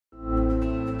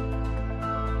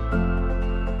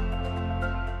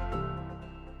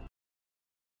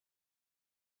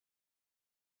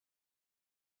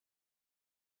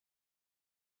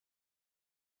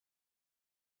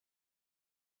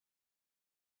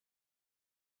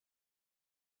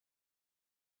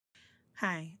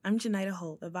Hi, I'm Janita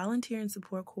Holt, a volunteer and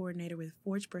support coordinator with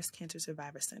Forge Breast Cancer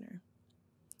Survivor Center.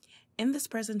 In this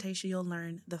presentation, you'll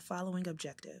learn the following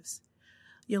objectives.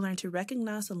 You'll learn to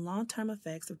recognize the long-term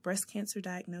effects of breast cancer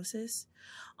diagnosis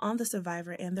on the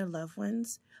survivor and their loved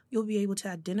ones. You'll be able to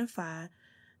identify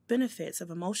benefits of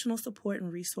emotional support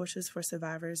and resources for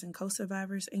survivors and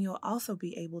co-survivors, and you'll also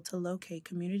be able to locate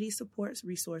community support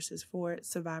resources for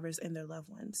survivors and their loved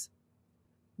ones.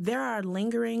 There are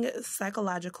lingering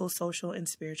psychological, social, and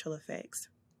spiritual effects.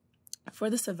 For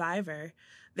the survivor,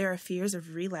 there are fears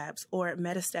of relapse or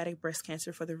metastatic breast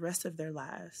cancer for the rest of their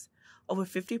lives. Over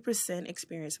 50%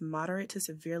 experience moderate to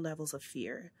severe levels of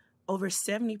fear. Over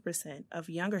 70% of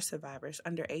younger survivors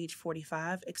under age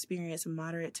 45 experience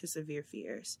moderate to severe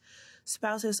fears.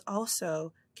 Spouses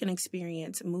also can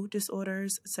experience mood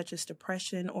disorders such as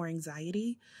depression or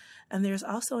anxiety, and there's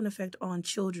also an effect on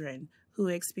children who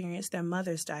experience their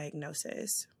mother's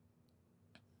diagnosis.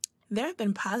 There have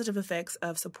been positive effects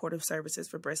of supportive services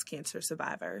for breast cancer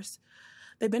survivors.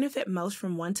 They benefit most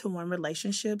from one-to-one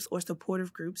relationships or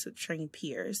supportive groups of trained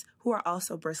peers who are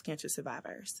also breast cancer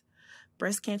survivors.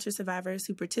 Breast cancer survivors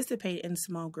who participate in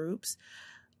small groups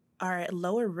are at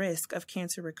lower risk of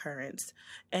cancer recurrence,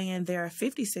 and there are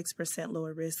 56%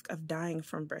 lower risk of dying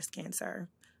from breast cancer.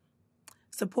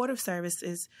 Supportive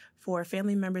services for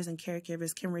family members and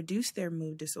caregivers can reduce their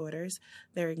mood disorders,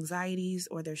 their anxieties,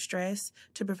 or their stress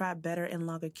to provide better and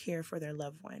longer care for their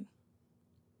loved one.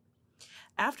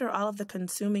 After all of the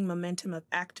consuming momentum of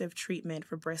active treatment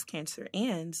for breast cancer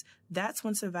ends, that's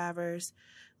when survivors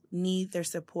need their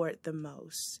support the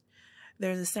most.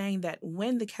 There's a saying that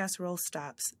when the casserole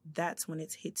stops, that's when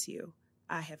it hits you.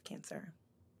 I have cancer.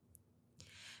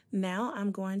 Now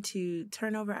I'm going to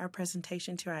turn over our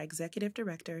presentation to our Executive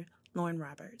Director, Lauren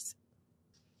Roberts.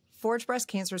 Forge Breast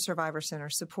Cancer Survivor Center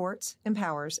supports,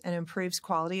 empowers, and improves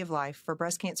quality of life for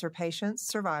breast cancer patients,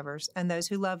 survivors, and those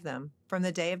who love them from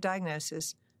the day of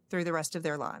diagnosis through the rest of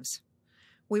their lives.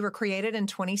 We were created in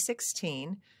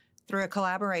 2016 through a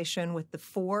collaboration with the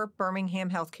 4 Birmingham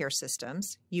healthcare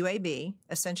systems, UAB,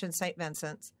 Ascension St.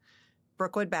 Vincent's,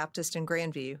 Brookwood Baptist in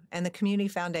Grandview, and the Community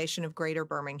Foundation of Greater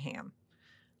Birmingham.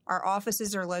 Our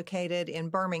offices are located in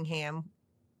Birmingham,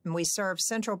 and we serve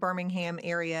Central Birmingham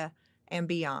area and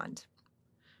beyond.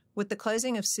 With the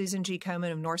closing of Susan G.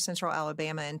 Komen of North Central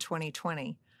Alabama in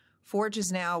 2020, Forge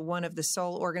is now one of the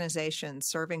sole organizations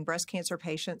serving breast cancer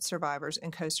patients, survivors,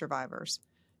 and co-survivors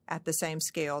at the same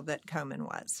scale that Komen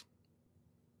was.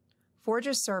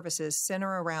 Forge's services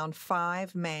center around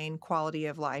 5 main quality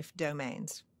of life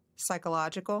domains: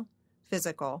 psychological,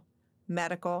 physical,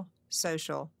 medical,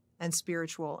 social, and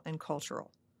spiritual and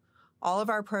cultural. All of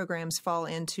our programs fall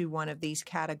into one of these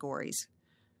categories.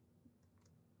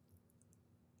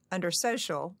 Under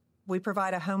social, we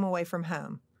provide a home away from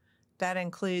home. That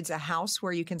includes a house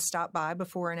where you can stop by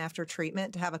before and after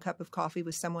treatment to have a cup of coffee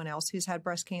with someone else who's had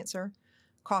breast cancer,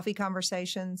 coffee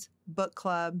conversations, book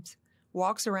clubs,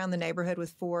 walks around the neighborhood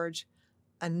with Forge,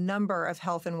 a number of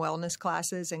health and wellness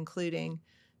classes, including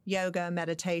yoga,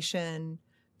 meditation,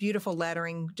 beautiful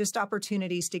lettering, just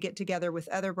opportunities to get together with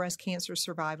other breast cancer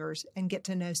survivors and get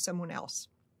to know someone else.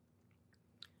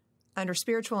 Under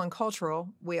spiritual and cultural,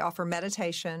 we offer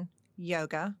meditation,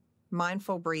 yoga,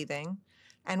 mindful breathing,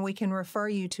 and we can refer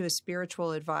you to a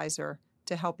spiritual advisor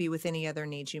to help you with any other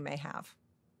needs you may have.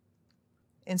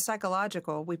 In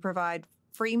psychological, we provide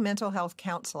free mental health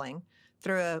counseling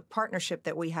through a partnership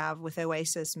that we have with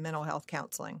Oasis Mental Health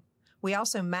Counseling. We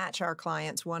also match our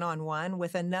clients one-on-one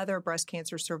with another breast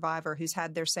cancer survivor who's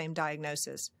had their same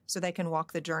diagnosis, so they can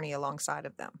walk the journey alongside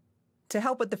of them. To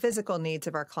help with the physical needs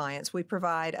of our clients, we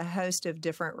provide a host of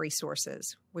different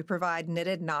resources. We provide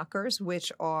knitted knockers,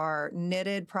 which are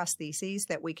knitted prostheses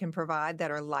that we can provide that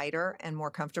are lighter and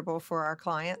more comfortable for our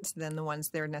clients than the ones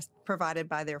they're provided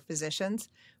by their physicians.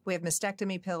 We have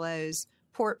mastectomy pillows,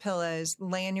 port pillows,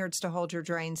 lanyards to hold your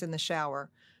drains in the shower,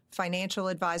 financial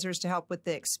advisors to help with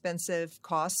the expensive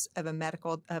costs of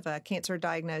a cancer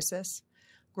diagnosis,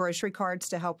 grocery cards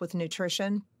to help with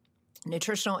nutrition,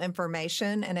 nutritional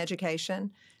information and education,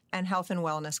 and health and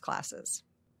wellness classes.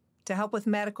 To help with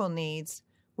medical needs,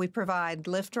 we provide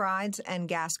Lyft rides and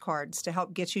gas cards to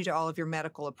help get you to all of your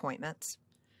medical appointments.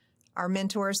 Our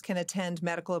mentors can attend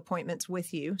medical appointments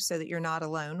with you so that you're not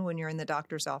alone when you're in the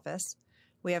doctor's office.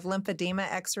 We have lymphedema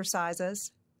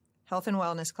exercises, health and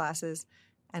wellness classes,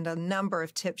 and a number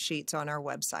of tip sheets on our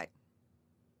website.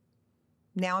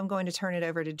 Now I'm going to turn it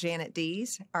over to Janet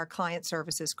Dees, our Client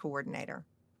Services Coordinator.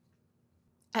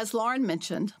 As Lauren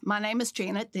mentioned, my name is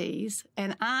Janet Dees,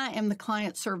 and I am the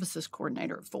Client Services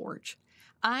Coordinator at Forge.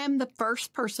 I am the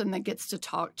first person that gets to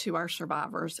talk to our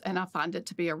survivors, and I find it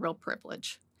to be a real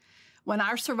privilege. When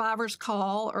our survivors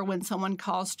call or when someone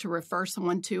calls to refer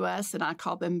someone to us and I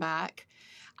call them back,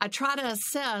 I try to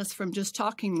assess from just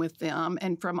talking with them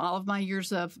and from all of my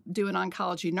years of doing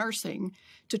oncology nursing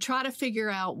to try to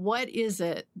figure out what is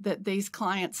it that these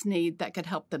clients need that could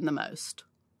help them the most.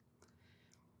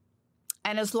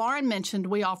 And as Lauren mentioned,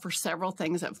 we offer several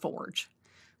things at Forge.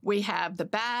 We have the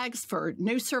bags for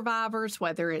new survivors,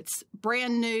 whether it's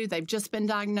brand new, they've just been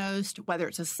diagnosed, whether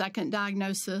it's a second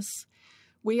diagnosis.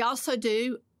 We also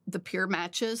do the peer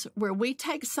matches, where we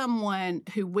take someone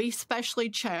who we specially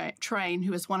train,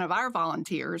 who is one of our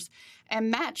volunteers,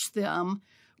 and match them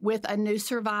with a new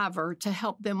survivor to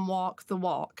help them walk the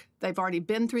walk. They've already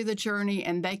been through the journey,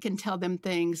 and they can tell them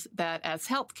things that as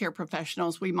healthcare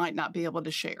professionals we might not be able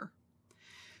to share.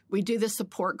 We do the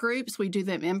support groups. We do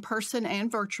them in person and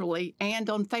virtually and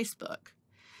on Facebook.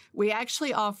 We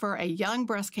actually offer a young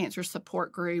breast cancer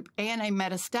support group and a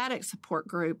metastatic support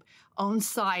group on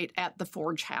site at the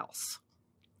Forge House.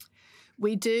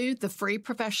 We do the free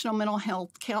professional mental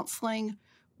health counseling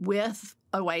with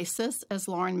Oasis, as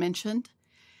Lauren mentioned.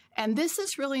 And this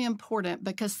is really important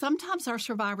because sometimes our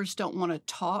survivors don't want to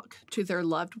talk to their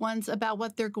loved ones about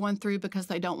what they're going through because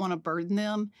they don't want to burden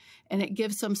them, and it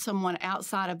gives them someone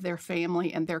outside of their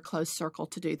family and their close circle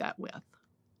to do that with.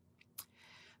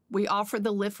 We offer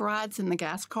the lift rides and the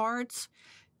gas cards.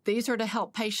 These are to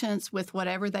help patients with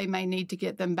whatever they may need to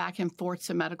get them back and forth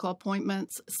to medical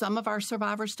appointments. Some of our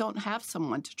survivors don't have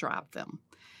someone to drive them,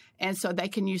 and so they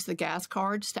can use the gas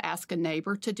cards to ask a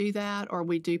neighbor to do that, or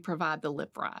we do provide the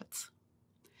lift rides.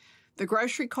 The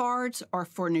grocery cards are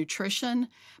for nutrition,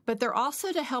 but they're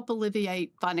also to help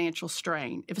alleviate financial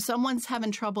strain. If someone's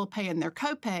having trouble paying their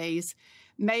copays,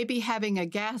 maybe having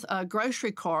a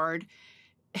grocery card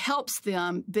helps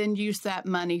them then use that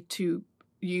money to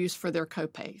use for their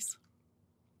copays.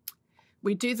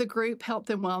 We do the group health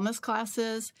and wellness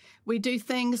classes. We do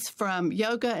things from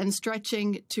yoga and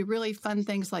stretching to really fun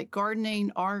things like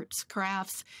gardening, arts,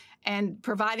 crafts, and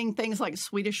providing things like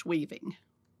Swedish weaving.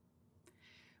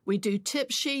 We do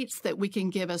tip sheets that we can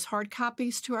give as hard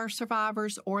copies to our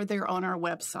survivors, or they're on our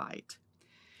website.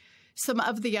 Some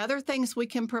of the other things we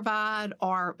can provide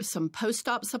are some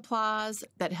post-op supplies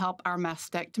that help our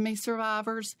mastectomy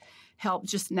survivors, help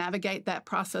just navigate that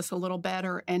process a little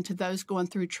better, and to those going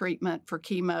through treatment for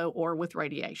chemo or with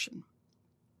radiation.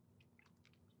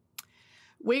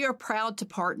 We are proud to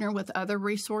partner with other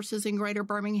resources in Greater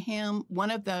Birmingham. One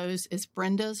of those is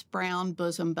Brenda's Brown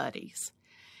Bosom Buddies,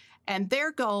 and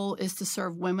their goal is to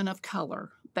serve women of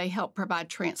color. They help provide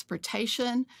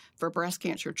transportation for breast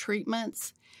cancer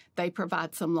treatments. They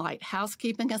provide some light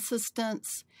housekeeping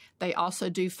assistance. They also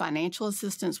do financial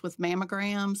assistance with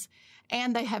mammograms,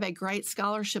 and they have a great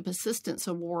scholarship assistance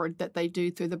award that they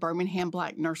do through the Birmingham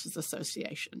Black Nurses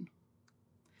Association.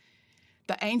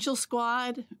 The Angel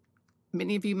Squad,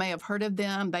 many of you may have heard of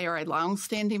them. They are a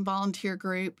long-standing volunteer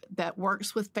group that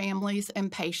works with families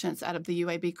and patients out of the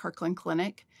UAB Kirkland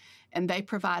Clinic, and they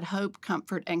provide hope,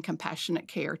 comfort, and compassionate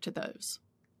care to those.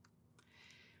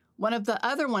 One of the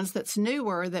other ones that's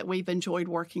newer that we've enjoyed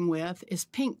working with is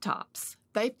Pink Tops.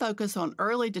 They focus on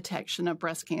early detection of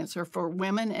breast cancer for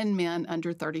women and men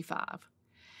under 35.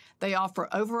 They offer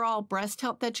overall breast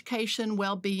health education,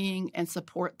 well-being, and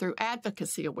support through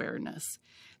advocacy awareness.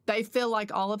 They feel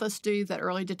like all of us do that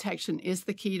early detection is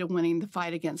the key to winning the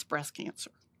fight against breast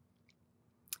cancer.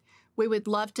 We would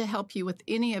love to help you with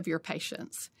any of your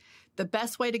patients. The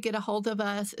best way to get a hold of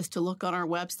us is to look on our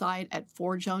website at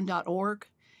forgeown.org.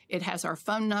 It has our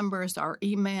phone numbers, our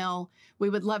email. We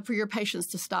would love for your patients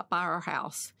to stop by our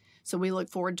house. So we look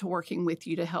forward to working with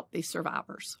you to help these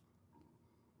survivors.